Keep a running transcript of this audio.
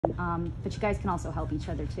But you guys can also help each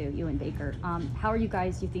other too, you and Baker. How are you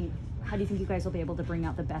guys? How do you think you guys will be able to bring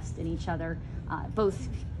out the best in each other, both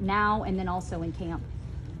now and then also in camp?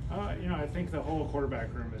 I think the whole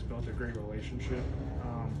quarterback room has built a great relationship.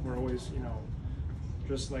 We're always,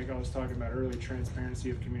 just like I was talking about earlier, transparency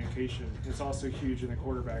of communication. It's also huge in the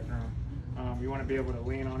quarterback room. You want to be able to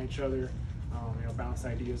lean on each other, bounce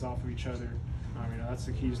ideas off of each other. That's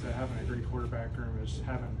the keys to having a great quarterback room, is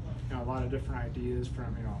having a lot of different ideas from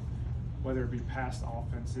whether it be past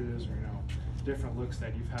offenses or different looks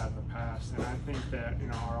that you've had in the past. And I think that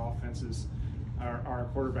our offenses, our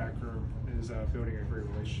quarterback room is building a great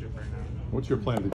relationship right now. What's your plan to